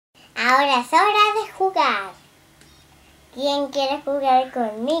Ahora es hora de jugar. ¿Quién quiere jugar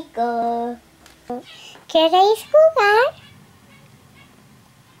conmigo? ¿Queréis jugar?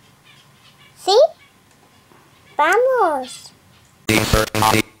 ¿Sí? ¡Vamos!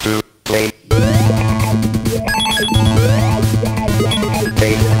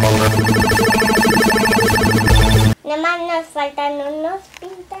 Nomás nos faltan unos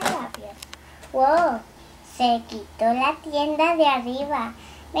pintalabios. ¡Wow! Se quitó la tienda de arriba.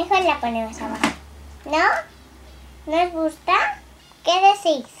 Mejor la ponemos abajo. ¿No? ¿No os gusta? ¿Qué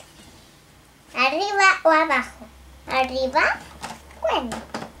decís? ¿Arriba o abajo? ¿Arriba? Bueno,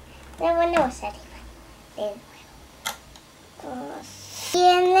 lo ponemos arriba. De nuevo.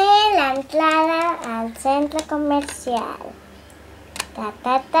 Tiene la entrada al centro comercial. Ta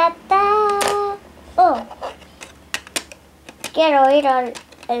ta ta ta. Oh, quiero ir al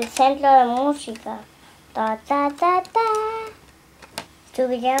centro de música. Ta ta ta ta.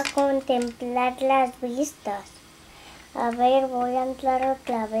 Subiré a contemplar las vistas. A ver, voy a entrar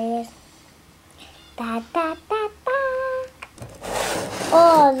otra vez. Ta ta ta ta.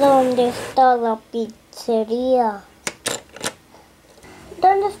 Oh, ¿dónde está la pizzería?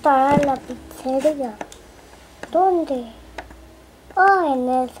 ¿Dónde estará la pizzería? ¿Dónde? Oh, en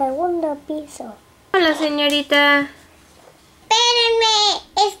el segundo piso. Hola, señorita. Espérenme,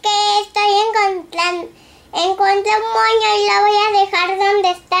 es que estoy encontré un moño y la voy a dejar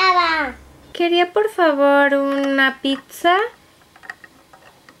donde estaba. ¿Quería por favor una pizza?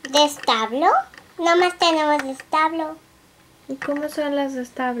 ¿De establo? Nomás tenemos de establo. ¿Y cómo son las de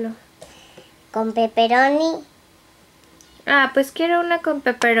establo? Con pepperoni. Ah, pues quiero una con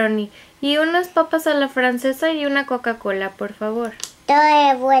pepperoni. Y unas papas a la francesa y una Coca-Cola, por favor.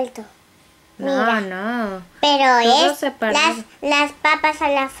 Todo revuelto. No, Mira. no. Pero Todo es separado. las papas a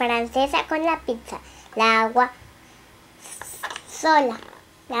la francesa con la pizza. La agua sola.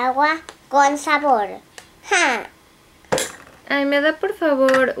 La agua con sabor. ¡Ja! Ay, me da por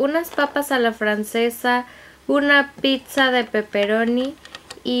favor unas papas a la francesa, una pizza de pepperoni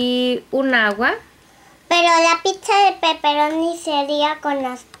y un agua. Pero la pizza de pepperoni sería con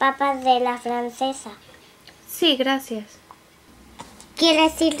las papas de la francesa. Sí, gracias.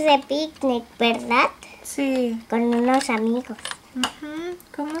 ¿Quieres ir de picnic, verdad? Sí. Con unos amigos.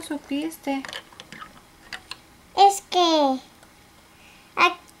 ¿Cómo supiste? Es que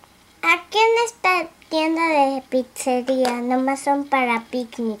aquí en esta tienda de pizzería nomás son para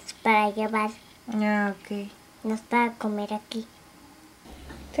picnics, para llevar. Ah, ok. No es para comer aquí.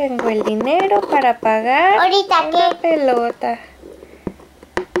 Tengo el dinero para pagar ¿Ahorita una qué? pelota.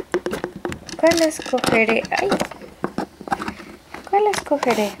 ¿Cuál escogeré? Ay. ¿Cuál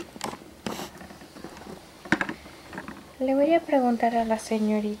escogeré? Le voy a preguntar a la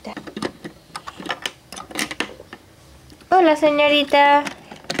señorita. Hola, señorita.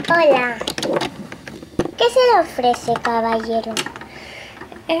 Hola. ¿Qué se le ofrece, caballero?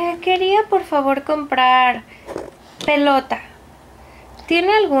 Quería por favor comprar pelota.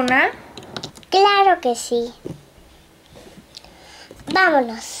 ¿Tiene alguna? Claro que sí.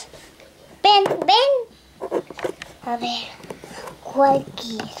 Vámonos. Ven, ven. A ver, ¿cuál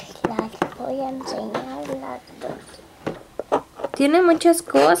quieres? Las voy a enseñar las dos. Tiene muchas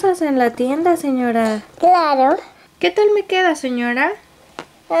cosas en la tienda, señora. Claro. ¿Qué tal me queda, señora?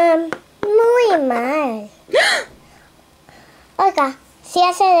 Muy mal. Oiga, si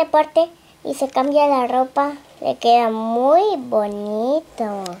hace deporte y se cambia la ropa, le queda muy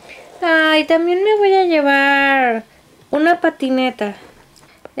bonito. Ay, también me voy a llevar una patineta.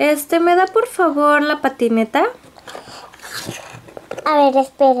 ¿Me da por favor la patineta? A ver,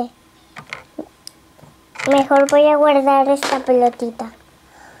 espere. Mejor voy a guardar esta pelotita.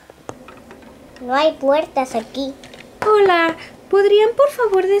 No hay puertas aquí. Hola, ¿podrían por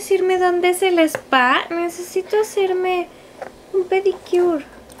favor decirme dónde es el spa? Necesito hacerme un pedicure.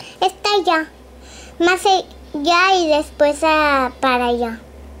 Está allá. Más allá y después para allá.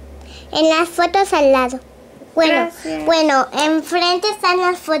 En las fotos al lado. Gracias. Bueno, enfrente están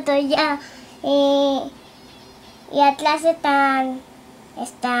las fotos ya. Y atrás está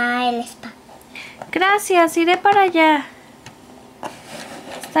el spa. Gracias, iré para allá.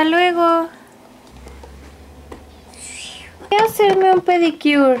 Hasta luego. Voy a hacerme un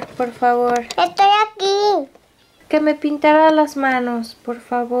pedicure, por favor. Estoy aquí. Que me pintara las manos, por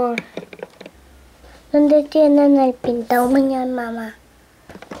favor. ¿Dónde tienen el pintado uñas, mamá?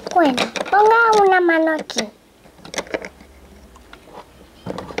 Bueno, ponga una mano aquí.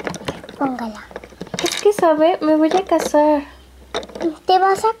 Póngala. Es que, ¿sabe? Me voy a casar. ¿Te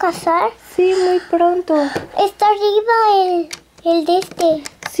vas a casar? Sí, muy pronto. Está arriba el de este.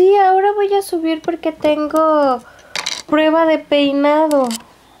 Sí, ahora voy a subir porque tengo prueba de peinado.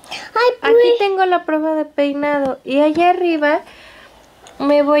 Ay, aquí tengo la prueba de peinado. Y allá arriba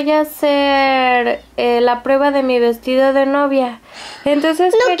me voy a hacer la prueba de mi vestido de novia.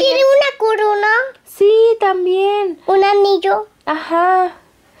 Entonces... ¿No quiere una corona? Sí, también. ¿Un anillo? Ajá.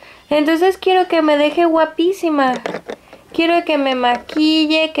 Entonces quiero que me deje guapísima. Quiero que me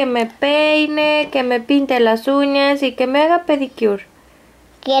maquille, que me peine, que me pinte las uñas y que me haga pedicure.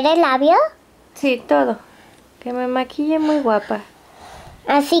 ¿Quiere labio? Sí, todo. Que me maquille muy guapa.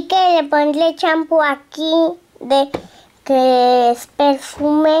 Así que le pondré champú aquí que es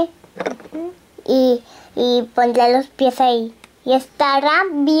perfume y pondré los pies ahí. Y estará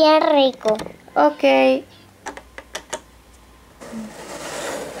bien rico. Ok.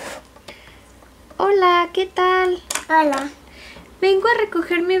 Hola, ¿qué tal? Hola. Vengo a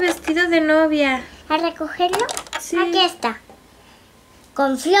recoger mi vestido de novia. ¿A recogerlo? Sí. Aquí está.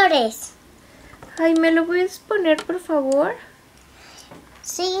 Con flores. Ay, ¿me lo puedes poner, por favor?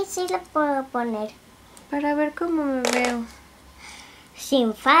 Sí, sí lo puedo poner. Para ver cómo me veo.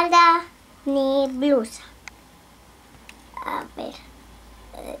 Sin falda ni blusa. A ver.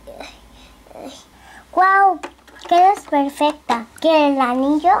 ¡Guau! Quedas perfecta. Que el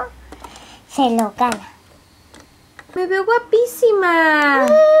anillo se lo gana. ¡Me veo guapísima!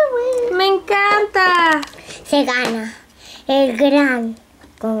 ¡Me encanta! Se gana. El gran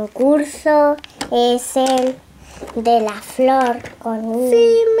concurso es el de la flor con...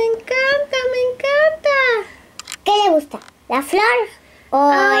 Sí, me encanta, me encanta. ¿Qué le gusta? ¿La flor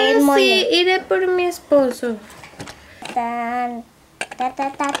o el moño? Sí, iré por mi esposo. Tan, ta,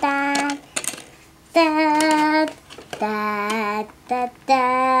 ta, ta, tan, ta, ta, ta,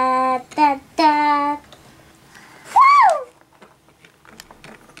 ta, ta, ta. ¡Woo!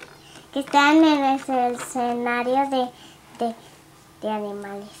 Que están en ese escenario de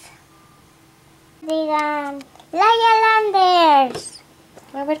animales. Digan, Laia Landers.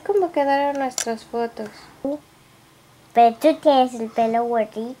 A ver cómo quedaron nuestras fotos. Pero tú tienes el pelo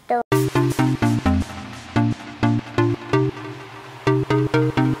gordito.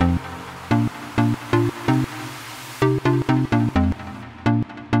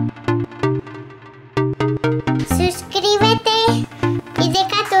 Suscríbete y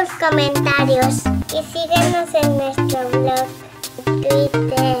deja tus comentarios. Y síguenos en nuestro blog,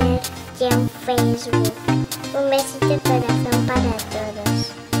 Twitter y en Facebook. Un besito corazón para todos.